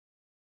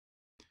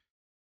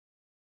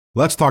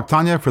Let's talk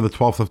Tanya for the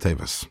 12th of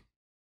Teves.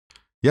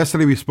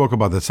 Yesterday we spoke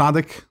about the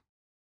tzaddik,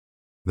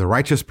 the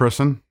righteous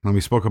person, and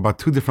we spoke about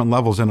two different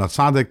levels in a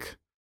tzaddik,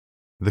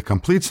 the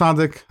complete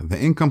tzaddik, the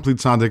incomplete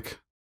tzaddik.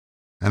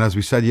 And as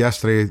we said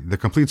yesterday, the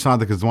complete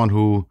tzaddik is the one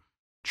who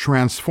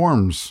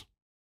transforms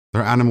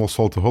their animal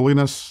soul to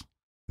holiness.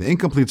 The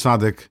incomplete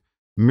tzaddik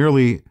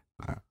merely,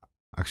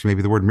 actually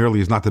maybe the word merely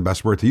is not the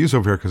best word to use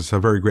over here because it's a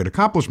very great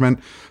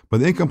accomplishment, but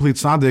the incomplete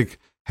tzaddik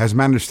has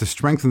managed to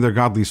strengthen their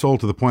godly soul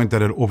to the point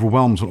that it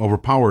overwhelms and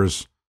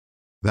overpowers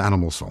the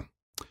animal soul.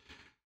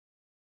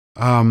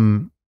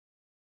 The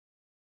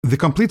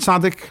complete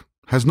tzaddik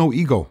has no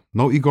ego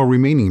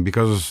remaining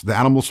because the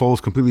animal soul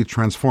is completely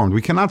transformed.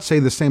 We cannot say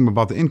the same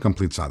about the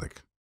incomplete tzaddik.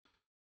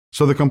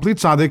 So the complete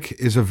tzaddik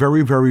is a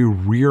very, very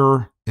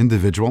rare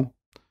individual.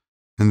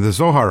 In the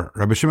Zohar,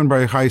 Rabbi Shimon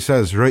Bar Yochai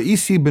says,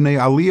 Ra'isi b'nei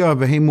aliyah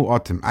v'hemu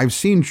atim. I've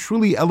seen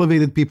truly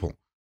elevated people,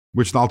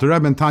 which the Alter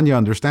Rebbe and Tanya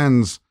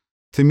understands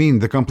to mean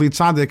the complete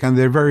tzaddik, and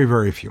they're very,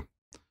 very few.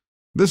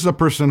 This is a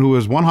person who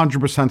is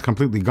 100%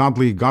 completely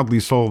godly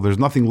soul. There's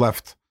nothing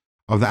left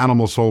of the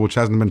animal soul which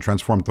hasn't been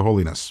transformed to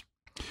holiness.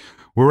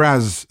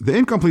 Whereas the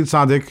incomplete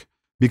tzaddik,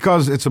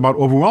 because it's about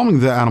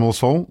overwhelming the animal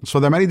soul, so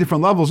there are many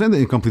different levels in the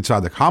incomplete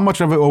tzaddik. How much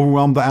of it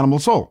overwhelmed the animal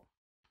soul?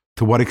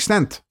 To what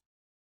extent?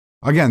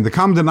 Again, the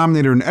common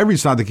denominator in every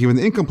tzaddik, even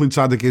the incomplete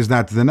tzaddik, is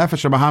that the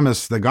nefesh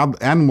habahamis, the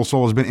animal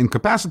soul, has been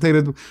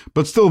incapacitated,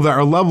 but still there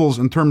are levels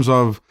in terms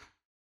of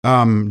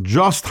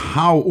just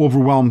how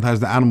overwhelmed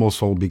has the animal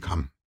soul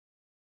become.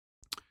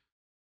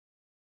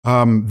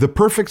 The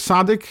perfect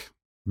tzaddik,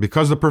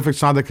 because the perfect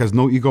tzaddik has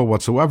no ego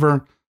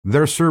whatsoever,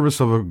 their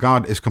service of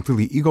God is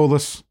completely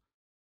egoless.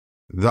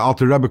 The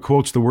Alter Rebbe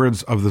quotes the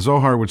words of the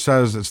Zohar, which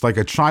says it's like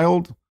a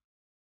child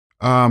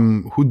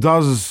who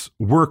does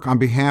work on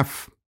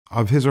behalf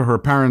of his or her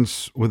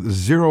parents with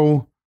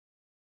zero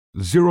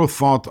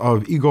thought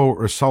of ego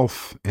or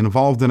self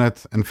involved in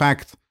it. In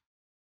fact,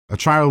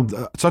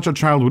 such a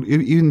child would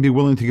even be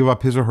willing to give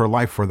up his or her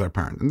life for their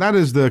parent. And that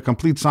is the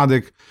complete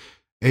tzaddik,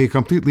 a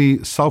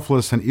completely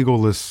selfless and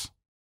egoless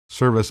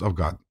service of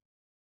God.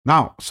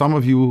 Now, some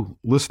of you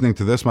listening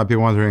to this might be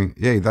wondering,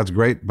 yay, that's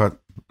great, but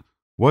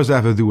what does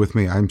that have to do with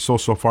me? I'm so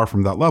far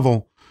from that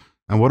level.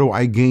 And what do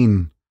I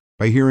gain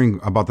by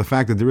hearing about the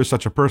fact that there is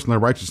such a person, a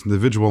righteous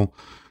individual,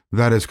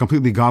 that is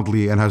completely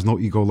godly and has no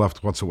ego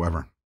left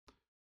whatsoever?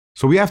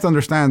 So we have to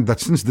understand that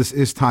since this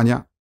is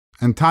Tanya,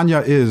 and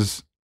Tanya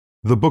is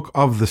the book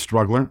of the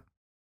struggler,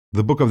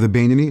 the book of the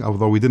Beinoni,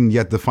 although we didn't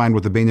yet define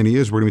what the Beinoni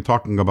is. We're going to be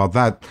talking about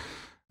that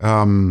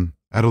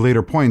at a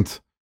later point.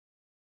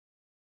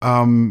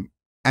 And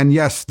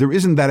yes, there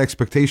isn't that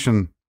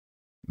expectation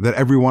that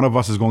every one of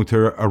us is going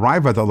to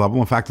arrive at that level.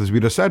 In fact, as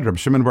we just said, Rabbi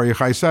Shimon Bar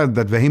Yochai said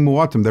that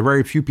v'hemu atim, there are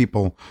very few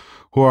people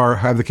who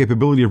have the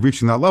capability of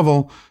reaching that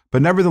level.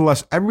 But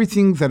nevertheless,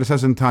 everything that it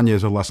says in Tanya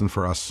is a lesson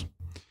for us.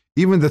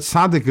 Even the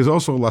tzaddik is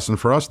also a lesson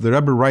for us. The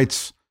Rebbe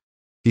writes,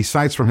 he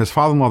cites from his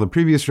father-in-law, the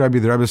previous Rebbe,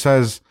 the Rebbe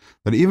says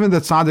that even the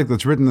tzaddik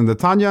that's written in the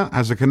Tanya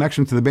has a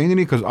connection to the Beinoni,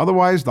 because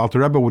otherwise the Alter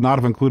Rebbe would not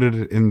have included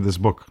it in this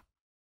book.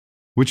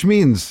 Which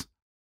means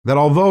that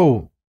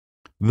although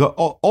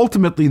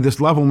ultimately this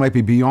level might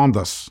be beyond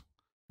us,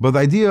 but the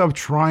idea of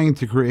trying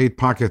to create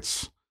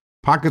pockets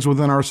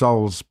within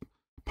ourselves,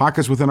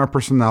 pockets within our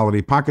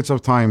personality, pockets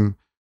of time,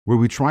 where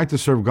we try to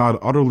serve God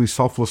utterly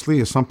selflessly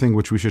is something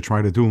which we should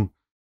try to do.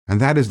 And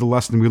that is the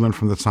lesson we learn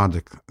from the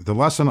tzaddik. The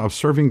lesson of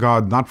serving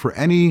God, not for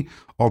any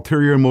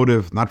ulterior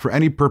motive, not for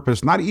any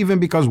purpose, not even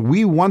because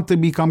we want to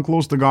become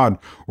close to God,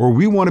 or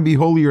we want to be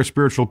holy or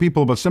spiritual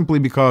people, but simply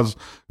because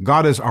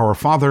God is our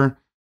Father,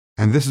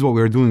 and this is what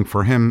we are doing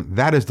for Him.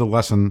 That is the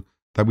lesson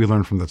that we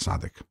learn from the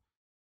tzaddik.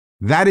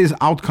 That is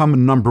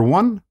outcome number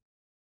one,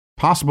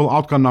 possible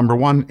outcome number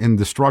one in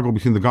the struggle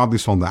between the godly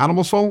soul and the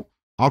animal soul.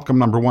 Outcome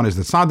number one is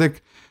the tzaddik,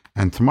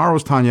 and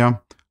tomorrow's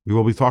Tanya, we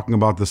will be talking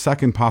about the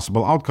second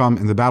possible outcome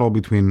in the battle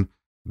between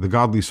the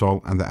godly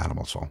soul and the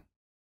animal soul.